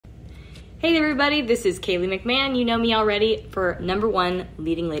Hey everybody, this is Kaylee McMahon. You know me already for #1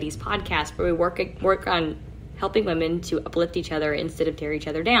 Leading Ladies podcast, where we work on helping women to uplift each other instead of tear each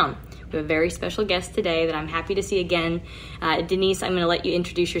other down. We have a very special guest today that I'm happy to see again. Denise, I'm going to let you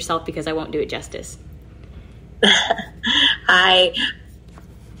introduce yourself because I won't do it justice. Hi,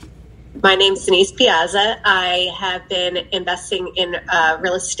 my name's Denise Piazza. I have been investing in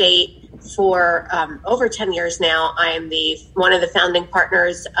real estate for over 10 years now. I am one of the founding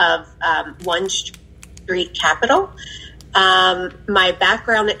partners of One Street Capital. My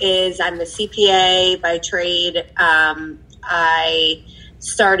background is I'm a CPA by trade. I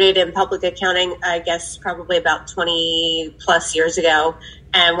started in public accounting, I guess, probably about 20 plus years ago.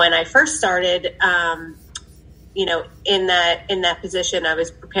 And when I first started, in that position, I was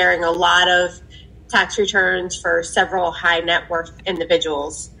preparing a lot of tax returns for several high net worth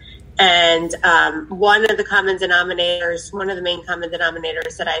individuals. And one of the main common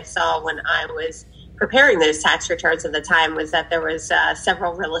denominators that I saw when I was preparing those tax returns at the time was that there was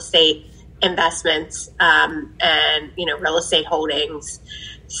several real estate investments and real estate holdings.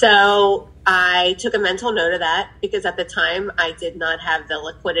 So I took a mental note of that because at the time I did not have the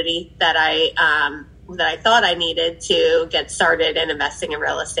liquidity that I thought I needed to get started in investing in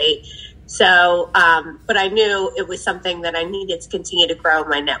real estate. So, but I knew it was something that I needed to continue to grow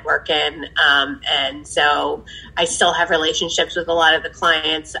my network in. And so I still have relationships with a lot of the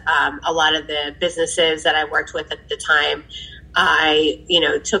clients, a lot of the businesses that I worked with at the time. I,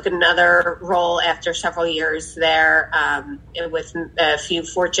 took another role after several years there with a few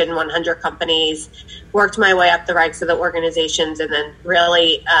Fortune 100 companies, worked my way up the ranks of the organizations, and then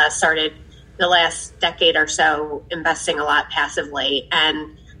really started the last decade or so investing a lot passively.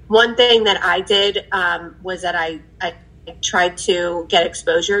 And one thing that I did was that I tried to get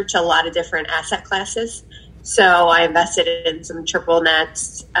exposure to a lot of different asset classes. So I invested in some triple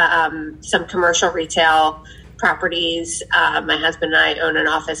nets, some commercial retail properties. My husband and I own an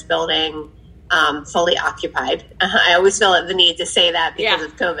office building, fully occupied. I always feel the need to say that because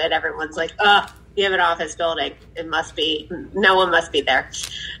of COVID. Everyone's like, oh, you have an office building. No one must be there.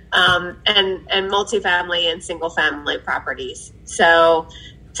 And multifamily and single family properties. So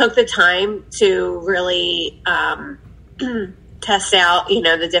took the time to really test out,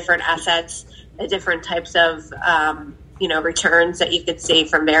 the different assets, the different types of, returns that you could see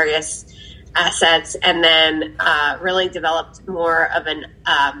from various assets, and then really developed more of an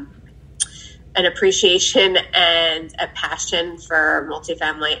appreciation and a passion for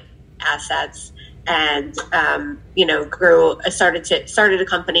multifamily assets. And, started a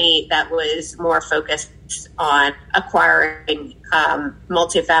company that was more focused on acquiring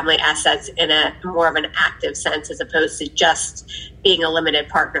multifamily assets in a more of an active sense, as opposed to just being a limited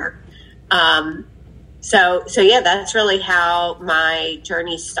partner. So that's really how my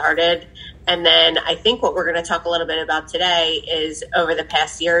journey started. And then I think what we're going to talk a little bit about today is over the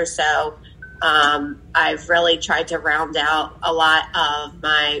past year or so, I've really tried to round out a lot of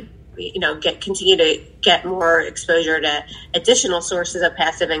my continue to get more exposure to additional sources of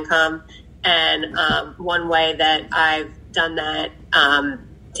passive income. And one way that I've done that,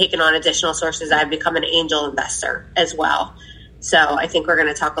 taken on additional sources, I've become an angel investor as well. So I think we're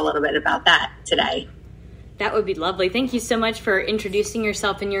going to talk a little bit about that today. That would be lovely. Thank you so much for introducing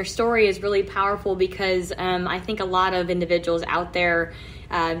yourself. And your story is really powerful because I think a lot of individuals out there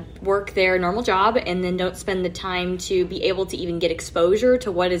work their normal job and then don't spend the time to be able to even get exposure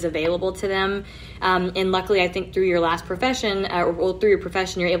to what is available to them. And luckily, I think through your last profession, through your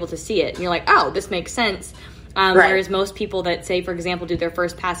profession, you're able to see it. And you're like, oh, this makes sense. Right. Whereas most people that say, for example, do their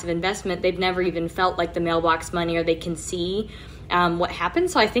first passive investment, they've never even felt like the mailbox money, or they can see what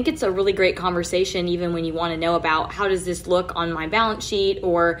happens. So I think it's a really great conversation, even when you want to know about how does this look on my balance sheet,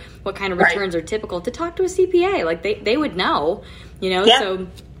 or what kind of returns are typical, to talk to a CPA. Like they would know, Yeah, so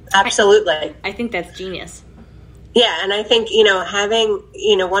absolutely. I think that's genius. Yeah. And I think, having,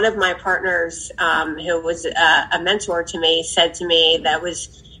 one of my partners who was a mentor to me said to me that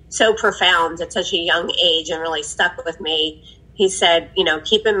was so profound at such a young age and really stuck with me. He said,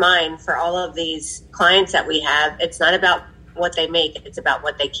 keep in mind, for all of these clients that we have, it's not about what they make, it's about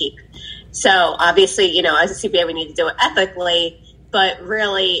what they keep. So obviously, as a CPA, we need to do it ethically, but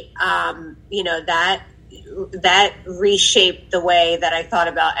really, that reshaped the way that I thought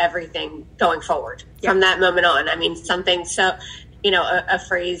about everything going forward from that moment on. I mean, something so, a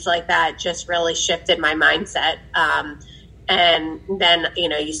phrase like that just really shifted my mindset. And then,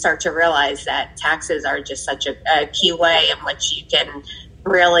 you start to realize that taxes are just such a key way in which you can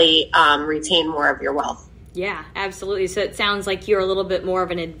really retain more of your wealth. Yeah, absolutely. So it sounds like you're a little bit more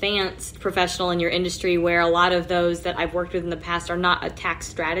of an advanced professional in your industry, where a lot of those that I've worked with in the past are not a tax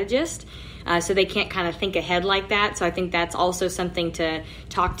strategist. So they can't kind of think ahead like that. So I think that's also something to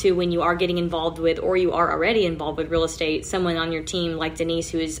talk to when you are getting involved with, or you are already involved with real estate, someone on your team like Denise,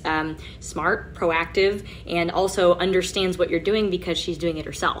 who is smart, proactive, and also understands what you're doing because she's doing it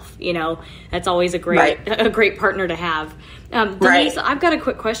herself. That's always a great partner to have. Denise, I've got a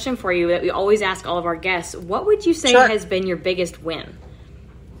quick question for you that we always ask all of our guests. What would you say has been your biggest win?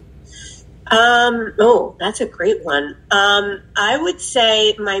 That's a great one. I would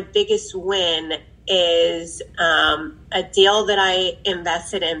say my biggest win is a deal that I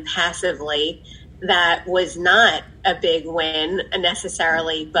invested in passively that was not a big win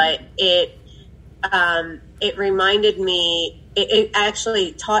necessarily, but it reminded me, it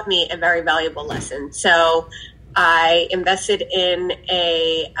actually taught me a very valuable lesson. So I invested in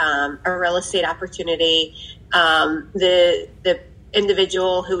a real estate opportunity. The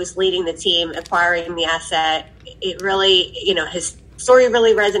individual who was leading the team acquiring the asset, it really, his story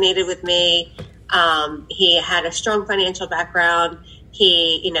really resonated with me. He had a strong financial background.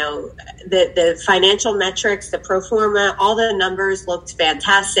 He, the financial metrics, the pro forma, all the numbers looked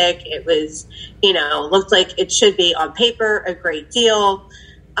fantastic. It was, looked like it should be on paper a great deal.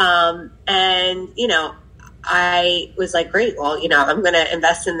 I was like, great, well, I'm going to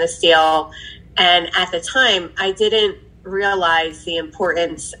invest in this deal. And at the time, I didn't realize the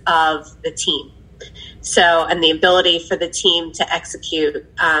importance of the team. So, and the ability for the team to execute.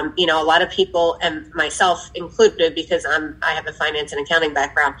 A lot of people, and myself included, because I have a finance and accounting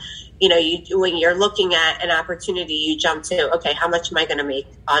background, when you're looking at an opportunity, you jump to, okay, how much am I going to make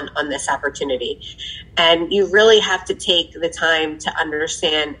on this opportunity? And you really have to take the time to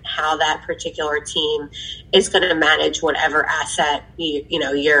understand how that particular team is going to manage whatever asset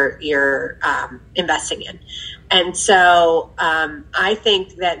you're investing in. And so I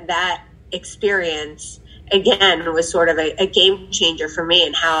think that experience, again, was sort of a game changer for me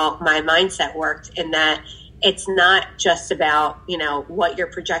and how my mindset worked, in that it's not just about, what you're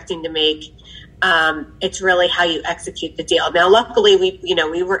projecting to make. It's really how you execute the deal. Now, luckily,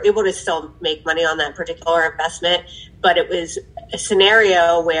 we were able to still make money on that particular investment, but it was a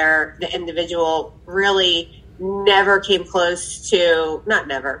scenario where the individual really never came close to, not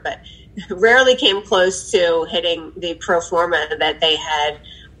never, but rarely came close to hitting the pro forma that they had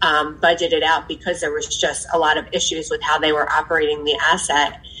budgeted out, because there was just a lot of issues with how they were operating the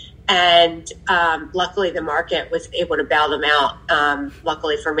asset. And luckily, the market was able to bail them out,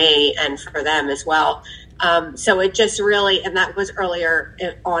 luckily for me and for them as well. So it just really, and that was earlier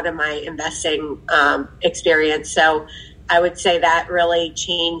on in my investing experience. So I would say that really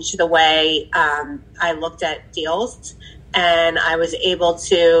changed the way I looked at deals. And I was able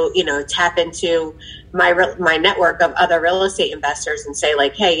to, tap into my network of other real estate investors and say,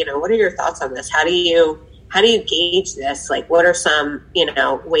 like, hey, what are your thoughts on this? How do you gauge this? Like, what are some,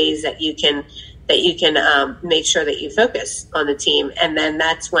 ways that you can make sure that you focus on the team? And then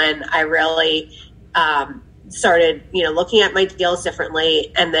that's when I really started, looking at my deals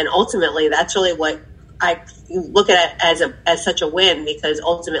differently. And then ultimately, that's really what I look at it as such a win, because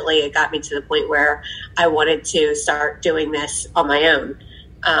ultimately it got me to the point where I wanted to start doing this on my own,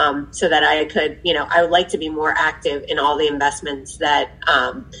 so that I could, I would like to be more active in all the investments that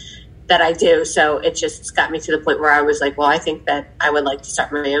I do. So it just got me to the point where I was like, well, I think that I would like to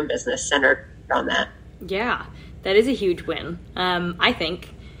start my own business centered on that. Yeah, that is a huge win. I think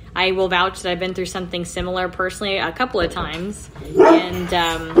I will vouch that I've been through something similar personally a couple of times, and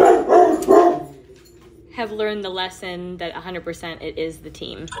have learned the lesson that 100% it is the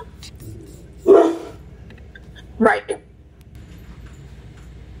team. Right.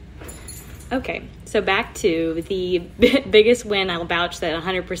 Okay, so back to the biggest win. I'll vouch that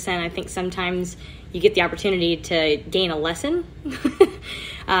 100%. I think sometimes you get the opportunity to gain a lesson,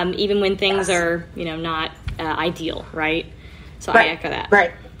 even when things are, not ideal, right? So right. I echo that.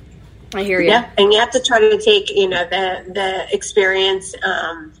 Right. I hear you. Yeah, and you have to try to take, the experience,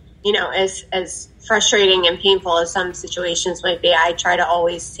 as frustrating and painful as some situations might be. I try to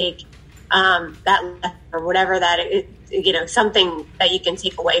always take that, or whatever that is, something that you can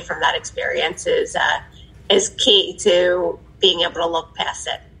take away from that experience is key to being able to look past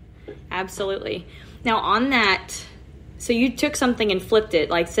it. Absolutely. Now, on that So you took something and flipped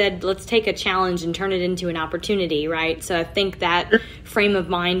it, like said, let's take a challenge and turn it into an opportunity, right? So I think that frame of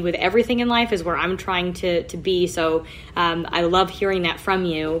mind with everything in life is where I'm trying to be. So I love hearing that from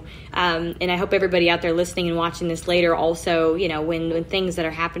you. And I hope everybody out there listening and watching this later also, when things that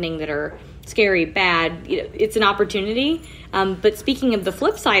are happening that are scary, bad, it's an opportunity. But speaking of the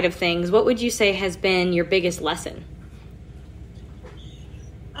flip side of things, what would you say has been your biggest lesson?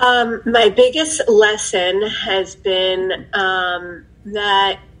 My biggest lesson has been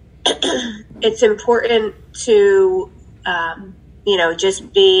that it's important to,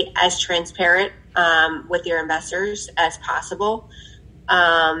 just be as transparent with your investors as possible,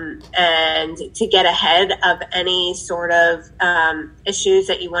 and to get ahead of any sort of issues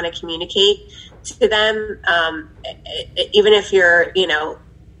that you want to communicate to them, even if you're, even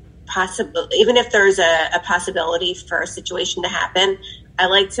if there's a possibility for a situation to happen. I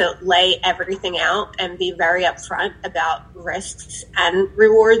like to lay everything out and be very upfront about risks and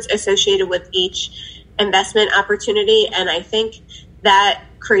rewards associated with each investment opportunity. And I think that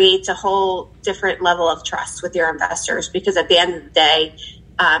creates a whole different level of trust with your investors, because at the end of the day,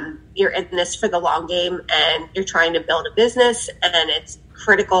 you're in this for the long game and you're trying to build a business, and it's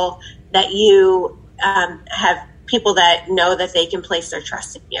critical that you have people that know that they can place their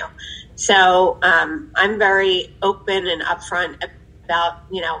trust in you. So I'm very open and upfront about,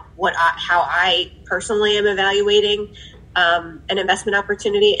 how I personally am evaluating an investment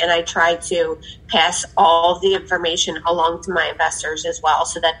opportunity. And I try to pass all of the information along to my investors as well,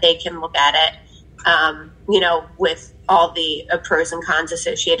 so that they can look at it, with all the pros and cons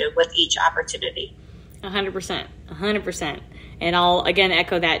associated with each opportunity. 100%. And I'll, again,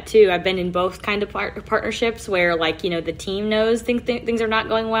 echo that too. I've been in both kind of partnerships where, the team knows things are not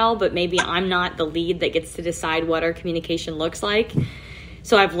going well, but maybe I'm not the lead that gets to decide what our communication looks like.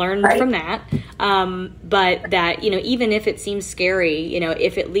 So I've learned from that. But that, even if it seems scary,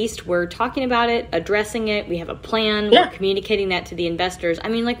 if at least we're talking about it, addressing it, we have a plan, we're communicating that to the investors. I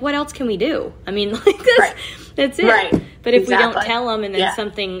mean, what else can we do? I mean, that's it. Right. But if we don't tell them and then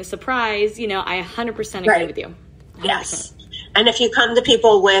something surprise, I 100% agree with you. 100%. Yes. And if you come to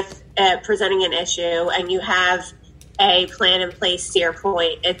people with presenting an issue and you have a plan in place, to your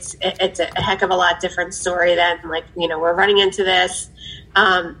point, it's a heck of a lot different story than we're running into this.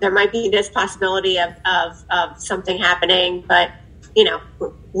 There might be this possibility of something happening, but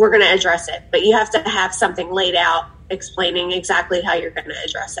we're going to address it. But you have to have something laid out explaining exactly how you're going to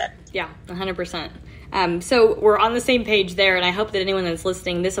address it. Yeah, 100%. So we're on the same page there, and I hope that anyone that's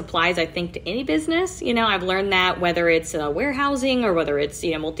listening, this applies, I think, to any business. I've learned that whether it's warehousing or whether it's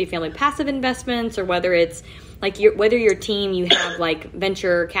multifamily passive investments, or whether it's whether your team, you have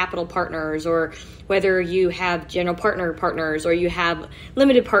venture capital partners, or whether you have general partners, or you have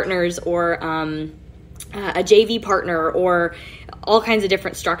limited partners, or a JV partner, or all kinds of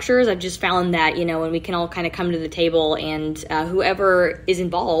different structures. I've just found that, when we can all kind of come to the table and whoever is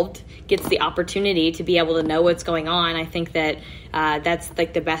involved gets the opportunity to be able to know what's going on, I think that that's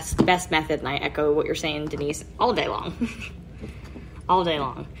the best method. And I echo what you're saying, Denise, all day long. All day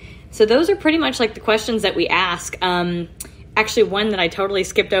long. So those are pretty much the questions that we ask. Actually, one that I totally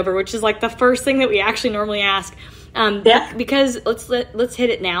skipped over, which is the first thing that we actually normally ask. Because let's hit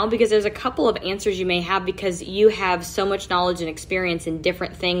it now, because there's a couple of answers you may have, because you have so much knowledge and experience in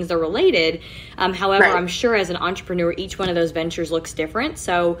different things that are related. However, I'm sure as an entrepreneur, each one of those ventures looks different.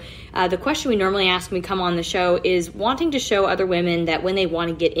 So the question we normally ask when we come on the show is wanting to show other women that when they want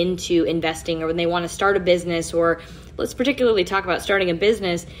to get into investing, or when they want to start a business, or let's particularly talk about starting a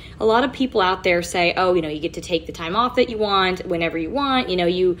business. A lot of people out there say, you get to take the time off that you want whenever you want.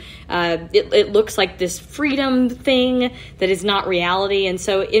 It looks like this freedom thing that is not reality. And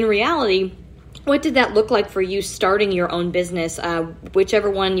so in reality, what did that look like for you starting your own business?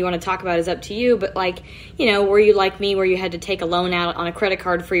 Whichever one you want to talk about is up to you. But were you like me, where you had to take a loan out on a credit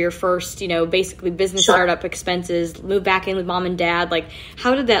card for your first, basically business startup expenses, move back in with mom and dad?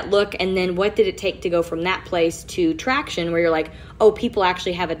 How did that look? And then what did it take to go from that place to traction, where you're people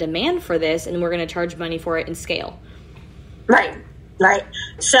actually have a demand for this and we're going to charge money for it and scale? Right.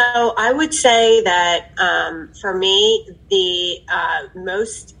 So I would say that for me, the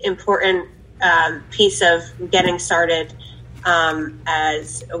most important piece of getting started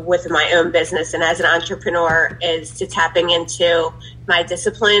as with my own business and as an entrepreneur is to tapping into my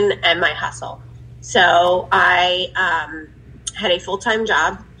discipline and my hustle. So I had a full-time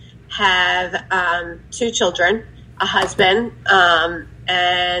job, have 2 children, a husband,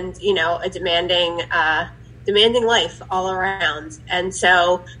 and a demanding life all around. And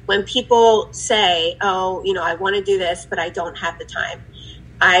so when people say, I want to do this, but I don't have the time,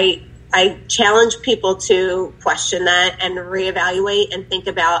 I I challenge people to question that and reevaluate and think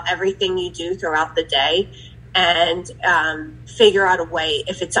about everything you do throughout the day, and figure out a way,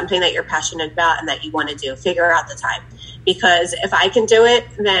 if it's something that you're passionate about and that you want to do, figure out the time. Because if I can do it,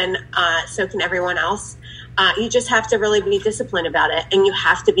 then so can everyone else. You just have to really be disciplined about it, and you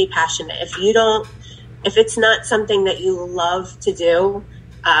have to be passionate. If it's not something that you love to do,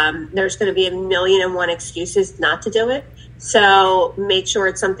 there's going to be a million and one excuses not to do it. So make sure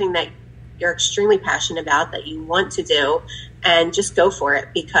it's something that you're extremely passionate about, that you want to do, and just go for it,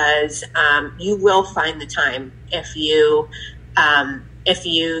 because you will find the time if you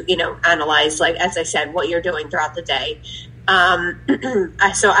analyze, like, as I said, what you're doing throughout the day.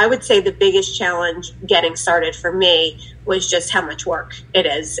 So I would say the biggest challenge getting started for me was just how much work it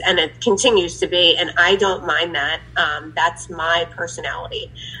is, and it continues to be, and I don't mind that. That's my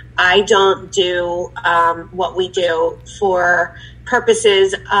personality. I don't do what we do for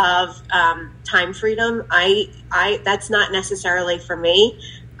purposes of time freedom. I that's not necessarily for me.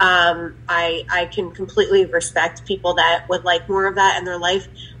 I can completely respect people that would like more of that in their life.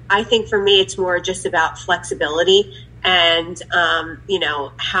 I think for me, it's more just about flexibility and,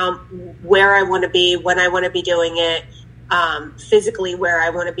 where I want to be, when I want to be doing it, physically where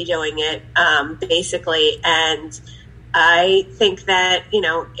I want to be doing it, basically. And I think that,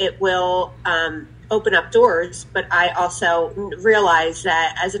 it will open up doors, but I also realize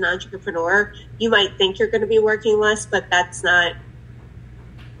that as an entrepreneur, you might think you're going to be working less, but that's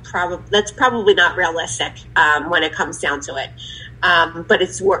probably not realistic when it comes down to it. But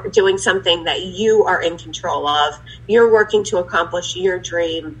it's doing something that you are in control of. You're working to accomplish your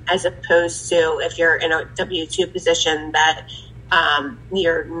dream, as opposed to if you're in a W-2 position that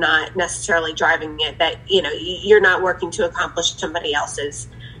you're not necessarily driving it, that, you're not working to accomplish somebody else's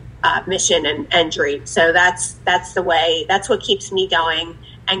mission and dream. So that's what keeps me going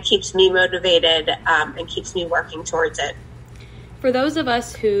and keeps me motivated and keeps me working towards it. For those of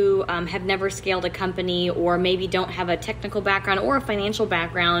us who have never scaled a company, or maybe don't have a technical background or a financial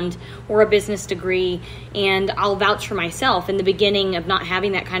background or a business degree, and I'll vouch for myself, in the beginning of not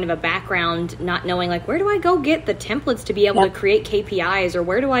having that kind of a background, not knowing, like, where do I go get the templates to be able to create KPIs, or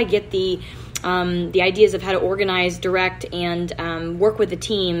where do I get the ideas of how to organize, direct, and work with the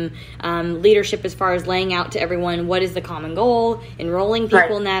team, leadership as far as laying out to everyone what is the common goal, enrolling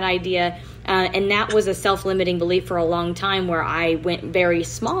people in that idea. And that was a self-limiting belief for a long time, where I went very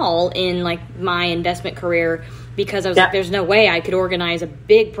small in, like, my investment career, because I was like, there's no way I could organize a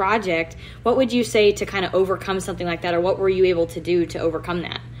big project. What would you say to kind of overcome something like that, or what were you able to do to overcome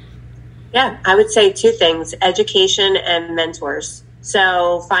that? Yeah, I would say two things: education and mentors.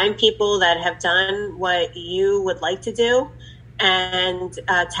 So find people that have done what you would like to do, and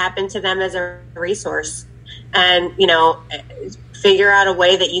tap into them as a resource. And, figure out a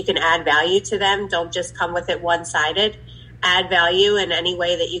way that you can add value to them. Don't just come with it one-sided. Add value in any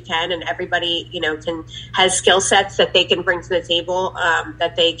way that you can. And everybody, has skill sets that they can bring to the table,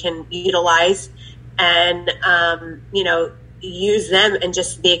 that they can utilize, and, use them. And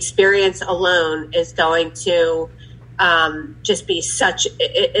just the experience alone is going to just be such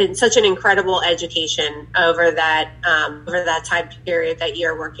an incredible education over that time period that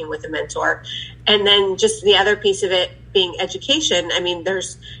you're working with a mentor. And then just the other piece of it being education.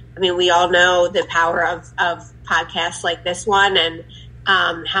 We all know the power of podcasts like this one, and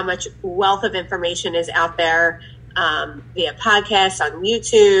how much wealth of information is out there via podcasts, on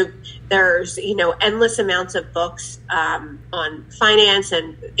YouTube. There's, endless amounts of books on finance,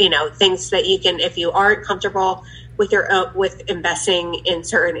 and, things that you can, if you aren't comfortable with investing in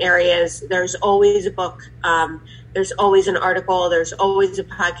certain areas, there's always a book, there's always an article, there's always a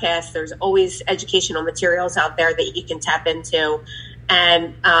podcast, there's always educational materials out there that you can tap into.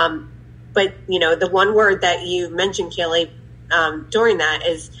 And but the one word that you mentioned, Kaylee, during that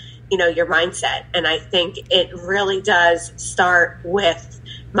is your mindset. And I think it really does start with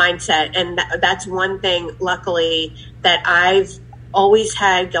mindset, and that's one thing, luckily, that I've always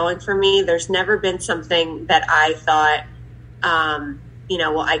had going for me. There's never been something that I thought,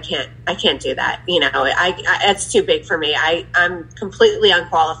 I can't do that. It's too big for me. I'm completely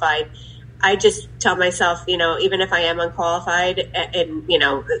unqualified. I just tell myself, even if I am unqualified and,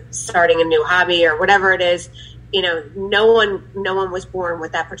 starting a new hobby or whatever it is, no one was born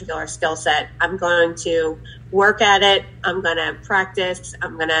with that particular skill set. I'm going to work at it. I'm going to practice.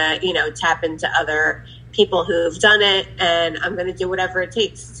 I'm going to, tap into other people who've done it, and I'm going to do whatever it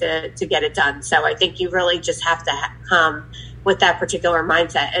takes to get it done. So I think you really just have to come with that particular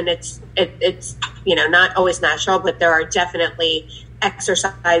mindset. And it's not always natural, but there are definitely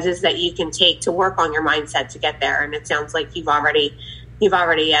exercises that you can take to work on your mindset to get there. And it sounds like you've already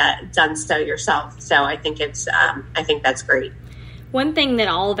done so yourself. So I think I think that's great. One thing that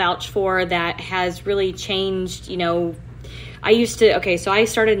I'll vouch for that has really changed, so I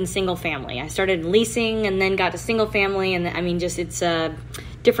started in single family. I started in leasing and then got to single family. And it's a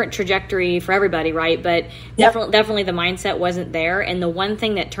different trajectory for everybody, right? But definitely the mindset wasn't there. And the one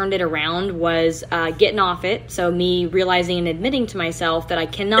thing that turned it around was getting off it. So me realizing and admitting to myself that I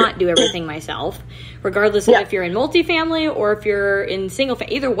cannot do everything myself, regardless of if you're in multifamily or if you're in single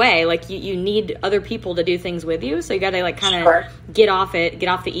family. Either way, like you need other people to do things with you. So you got to kind of get off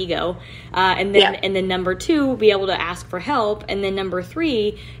the ego. And then number 2, be able to ask for help. And then number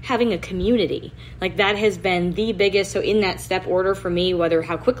 3, having a community. Like that has been the biggest. So in that step order for me, whether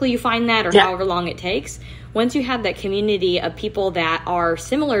how quickly you find that or however long it takes, once you have that community of people that are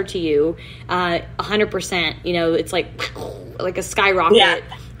similar to you, 100%, it's like a skyrocket.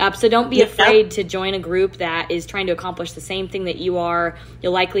 So don't be afraid to join a group that is trying to accomplish the same thing that you are.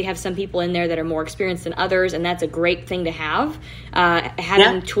 You'll likely have some people in there that are more experienced than others, and that's a great thing to have.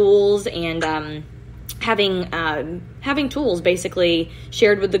 Having tools and having tools basically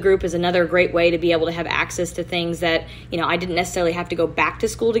shared with the group is another great way to be able to have access to things that, I didn't necessarily have to go back to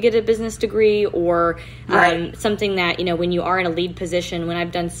school to get a business degree or something that, when you are in a lead position. When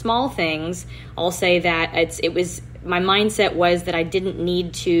I've done small things, I'll say that my mindset was that I didn't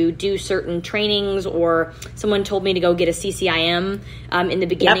need to do certain trainings, or someone told me to go get a CCIM in the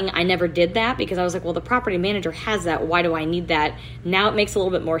beginning. I never did that because I was like, well, the property manager has that. Why do I need that? Now it makes a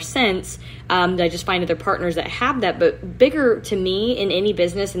little bit more sense. I just find other partners that have that. But bigger to me in any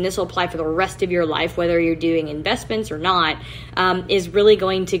business, and this will apply for the rest of your life, whether you're doing investments or not, is really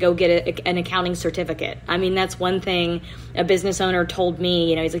going to go get an accounting certificate. That's one thing a business owner told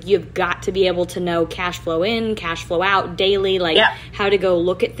me. He's like, you've got to be able to know cash flow in, cash flow out daily, how to go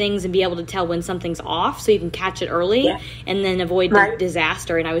look at things and be able to tell when something's off so you can catch it early and then avoid the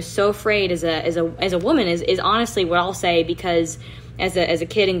disaster. And I was so afraid as a woman is honestly what I'll say, because as a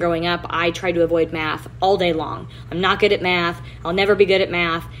kid and growing up, I tried to avoid math all day long. I'm not good at math. I'll never be good at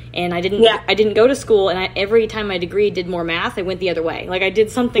math. And I didn't go to school. And every time my degree did more math, I went the other way. Like I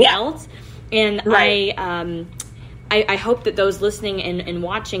did something else. And I hope that those listening and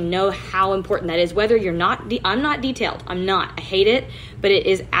watching know how important that is. Whether you're not, I'm not detailed. I'm not. I hate it, but it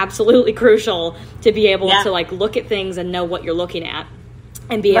is absolutely crucial to be able to look at things and know what you're looking at,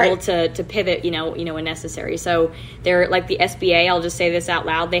 and be able to pivot, when necessary. So they're like the SBA. I'll just say this out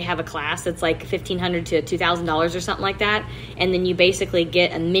loud. They have a class that's like $1,500 to $2,000 or something like that, and then you basically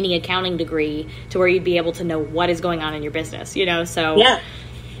get a mini accounting degree to where you'd be able to know what is going on in your business. So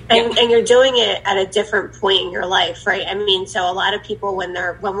And you're doing it at a different point in your life, right? So a lot of people, when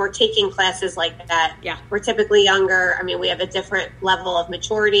we're taking classes like that, we're typically younger. We have a different level of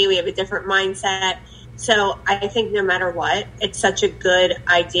maturity. We have a different mindset. So I think no matter what, it's such a good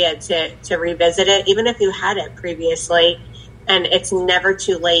idea to revisit it, even if you had it previously. And it's never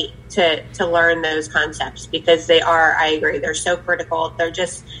too late to learn those concepts, because I agree, they're so critical. They're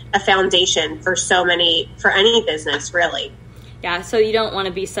just a foundation for any business, really. Yeah, so you don't want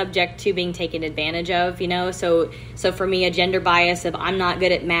to be subject to being taken advantage of, So for me, a gender bias of I'm not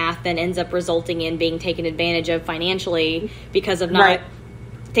good at math then ends up resulting in being taken advantage of financially because of not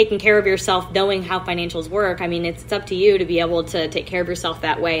taking care of yourself, knowing how financials work. It's up to you to be able to take care of yourself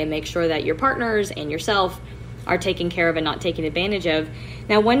that way and make sure that your partners and yourself are taken care of and not taken advantage of.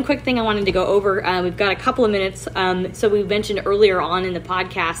 Now, one quick thing I wanted to go over, we've got a couple of minutes. So we mentioned earlier on in the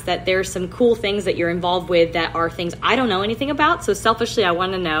podcast that there's some cool things that you're involved with that are things I don't know anything about. So selfishly, I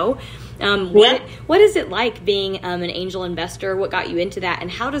want to know, what is it like being an angel investor? What got you into that?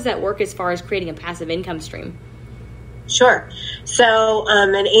 And how does that work as far as creating a passive income stream? Sure. So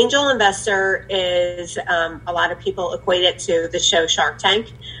an angel investor is, a lot of people equate it to the show Shark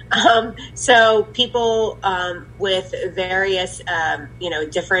Tank. So people with various,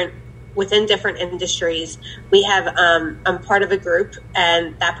 within different industries, we have, I'm part of a group,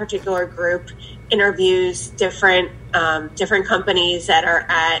 and that particular group interviews different companies that are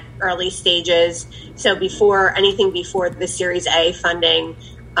at early stages. So before the Series A funding,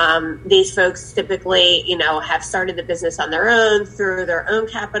 these folks typically, have started the business on their own through their own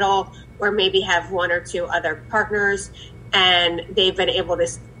capital, or maybe have one or two other partners, and they've been able to,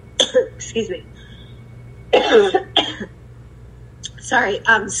 excuse me,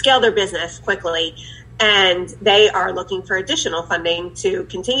 scale their business quickly, and they are looking for additional funding to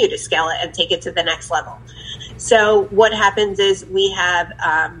continue to scale it and take it to the next level. So what happens is we have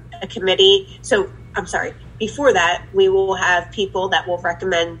a committee. Before that, we will have people that will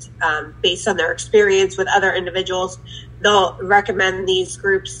recommend, based on their experience with other individuals, they'll recommend these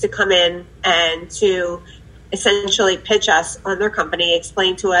groups to come in and to essentially pitch us on their company,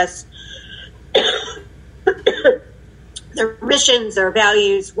 explain to us their missions, their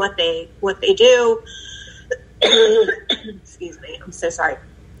values, what they do. Excuse me, I'm so sorry.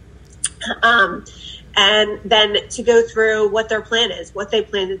 And then to go through what their plan is, what they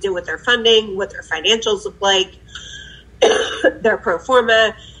plan to do with their funding, what their financials look like, their pro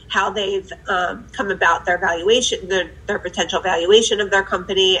forma, how they've come about their valuation, their potential valuation of their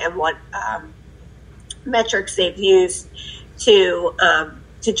company, and what metrics they've used to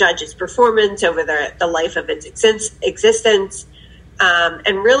judge its performance over the life of its existence,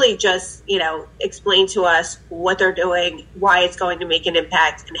 and really just, explain to us what they're doing, why it's going to make an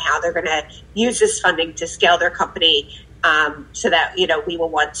impact, and how they're going to use this funding to scale their company, so that, we will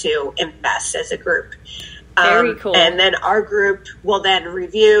want to invest as a group. Very cool. And then our group will then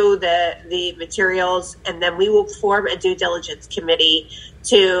review the materials, and then we will form a due diligence committee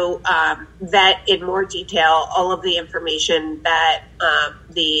to vet in more detail all of the information that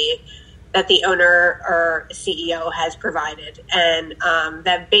the owner or CEO has provided. And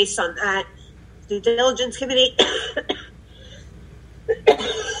then based on that due diligence committee,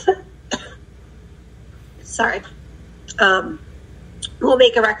 we'll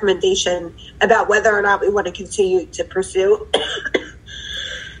make a recommendation about whether or not we want to continue to pursue.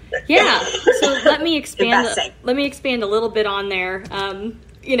 Yeah. So let me expand a little bit on there.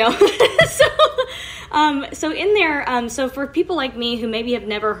 So in there, so for people like me who maybe have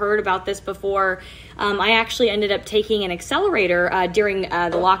never heard about this before, I actually ended up taking an accelerator during the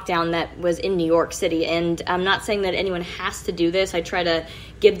lockdown that was in New York City. And I'm not saying that anyone has to do this. I try to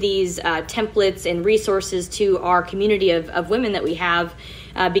give these templates and resources to our community of women that we have,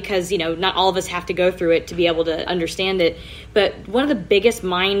 because, not all of us have to go through it to be able to understand it. But one of the biggest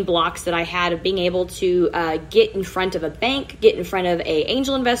mind blocks that I had of being able to get in front of a bank, get in front of a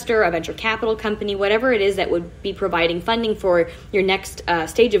angel investor, a venture capital company, whatever it is that would be providing funding for your next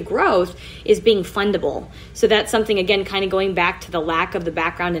stage of growth, is being fundable. So that's something, again, kind of going back to the lack of the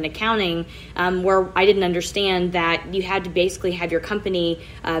background in accounting, where I didn't understand that you had to basically have your company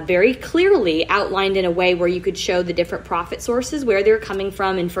very clearly outlined in a way where you could show the different profit sources, where they're coming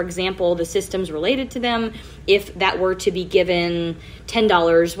from, and, for example, the systems related to them. If that were to be given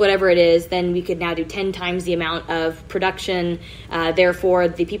 $10, whatever it is, then we could now do 10 times the amount of production. Therefore,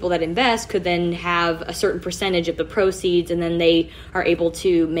 the people that invest could then have a certain percentage of the proceeds, and then they are able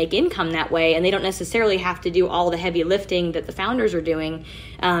to make income that way. And they don't necessarily have to do all the heavy lifting that the founders are doing.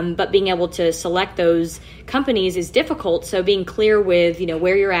 But being able to select those companies is difficult. So being clear with,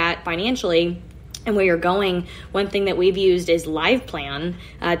 where you're at financially and where you're going. One thing that we've used is LivePlan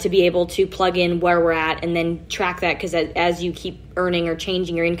to be able to plug in where we're at and then track that, because as you keep earning or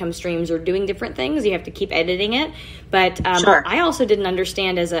changing your income streams or doing different things, you have to keep editing it. But Sure. I also didn't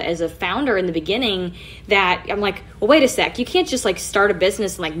understand as a founder in the beginning that I'm like, well, wait a sec, you can't just start a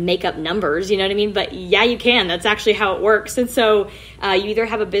business and make up numbers, you know what I mean? But yeah, you can. That's actually how it works. And so you either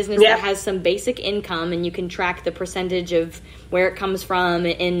have a business that has some basic income and you can track the percentage of where it comes from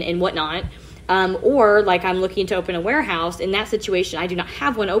and whatnot. Or I'm looking to open a warehouse. In that situation, I do not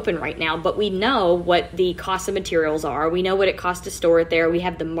have one open right now, but we know what the cost of materials are. We know what it costs to store it there. We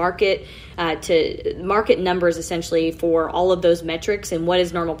have the market numbers essentially for all of those metrics, and what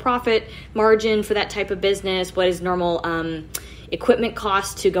is normal profit margin for that type of business, what is normal equipment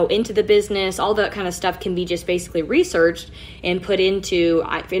costs to go into the business. All that kind of stuff can be just basically researched and put into,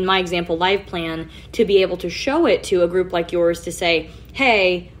 in my example, LivePlan, to be able to show it to a group like yours to say,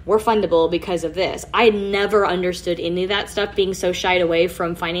 hey, we're fundable because of this. I never understood any of that stuff, being so shied away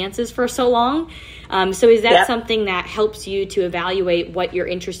from finances for so long. So is that something that helps you to evaluate what you're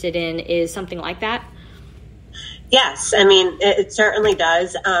interested in, is something like that? Yes. I mean, it certainly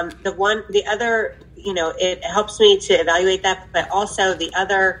does. The other, it helps me to evaluate that, but also the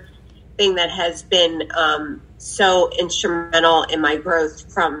other thing that has been so instrumental in my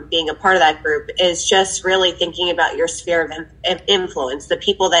growth from being a part of that group is just really thinking about your sphere of influence, the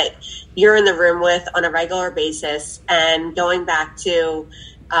people that you're in the room with on a regular basis, and going back to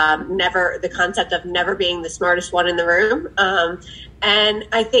the concept of never being the smartest one in the room. And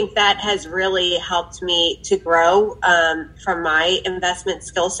I think that has really helped me to grow from my investment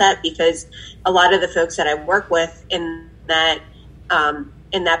skill set, because a lot of the folks that I work with in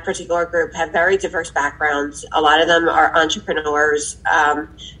that particular group have very diverse backgrounds. A lot of them are entrepreneurs.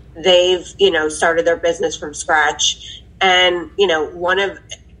 They've, started their business from scratch, and,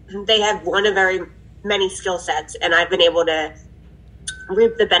 they have one of very many skill sets, and I've been able to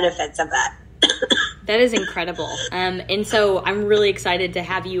reap the benefits of that. That is incredible. And so I'm really excited to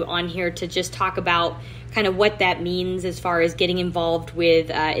have you on here to just talk about kind of what that means as far as getting involved with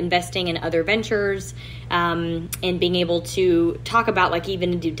investing in other ventures, and being able to talk about like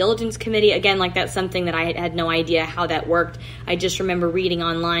even a due diligence committee. Again, like that's something that I had no idea how that worked. I just remember reading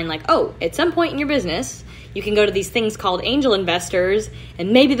online like, oh, at some point in your business, you can go to these things called angel investors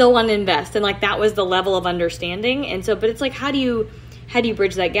and maybe they'll want to invest. And like that was the level of understanding. And so, but it's like, how do you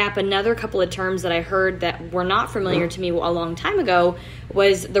bridge that gap? Another couple of terms that I heard that were not familiar to me a long time ago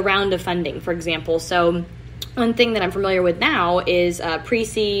was the round of funding, for example. So one thing that I'm familiar with now is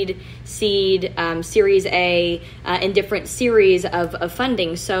pre-seed, seed, Series A, and different series of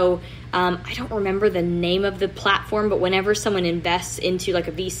funding. So I don't remember the name of the platform, but whenever someone invests into like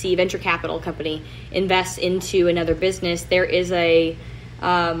a VC, venture capital company, invests into another business, there is a...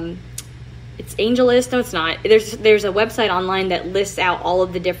 it's AngelList. No, it's not. There's a website online that lists out all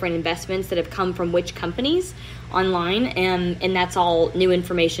of the different investments that have come from which companies online, and that's all new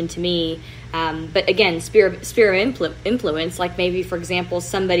information to me. But again, sphere of influence, like maybe, for example,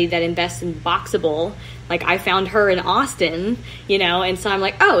 somebody that invests in Boxable, like I found her in Austin, and so I'm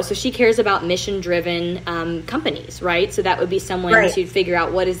like, oh, so she cares about mission-driven companies, right? So that would be someone to figure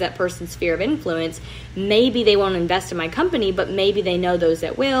out what is that person's sphere of influence. Maybe they won't invest in my company, but maybe they know those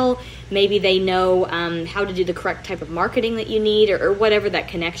that will. Maybe they know how to do the correct type of marketing that you need, or whatever that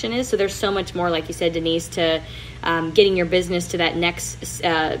connection is. So there's so much more, like you said, Denise, to getting your business to that next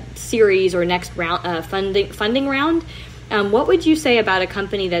series or next round, funding round. What would you say about a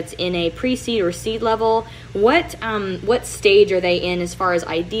company that's in a pre-seed or seed level? What stage are they in as far as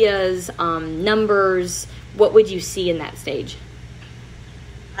ideas, numbers? What would you see in that stage?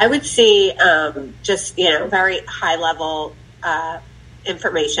 I would see just, very high level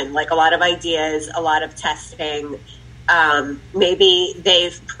information, like a lot of ideas, a lot of testing. Maybe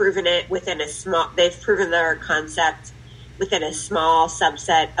they've proven it they've proven their concept within a small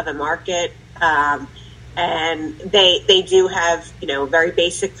subset of a market. And they do have, very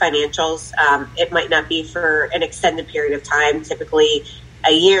basic financials. It might not be for an extended period of time, typically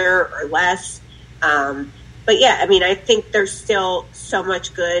a year or less. But yeah, I think there's still so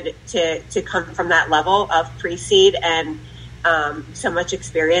much good to come from that level of pre-seed, and so much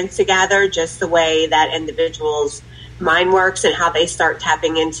experience to gather, just the way that individuals' mind works and how they start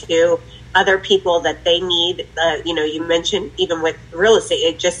tapping into other people that they need. You mentioned even with real estate,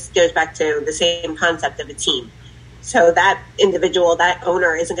 it just goes back to the same concept of a team. So that individual, that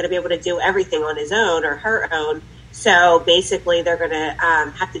owner, isn't going to be able to do everything on his own or her own. So basically, they're going to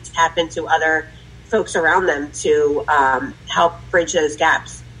have to tap into other folks around them to help bridge those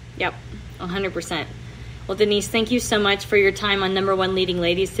gaps. Yep, 100%. Well, Denise, thank you so much for your time on Number One Leading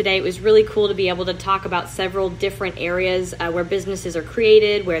Ladies today. It was really cool to be able to talk about several different areas where businesses are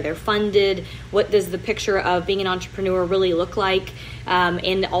created, where they're funded, what does the picture of being an entrepreneur really look like,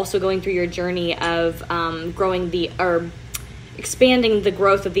 and also going through your journey of expanding the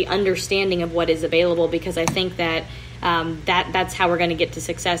growth of the understanding of what is available, because I think that that's how we're going to get to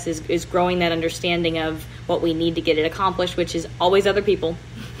success, is growing that understanding of what we need to get it accomplished, which is always other people.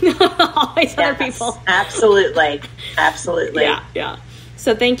 Always other people. Absolutely. Yeah.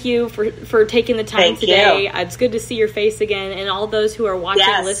 So thank you for taking the time today. It's good to see your face again. And all those who are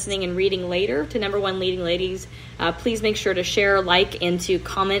watching, listening, and reading later to Number One Leading Ladies, please make sure to share, like, and to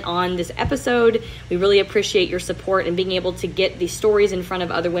comment on this episode. We really appreciate your support and being able to get these stories in front of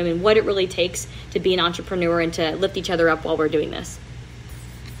other women, what it really takes to be an entrepreneur and to lift each other up while we're doing this.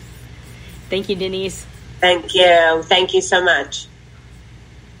 Thank you, Denise. Thank you. Thank you so much.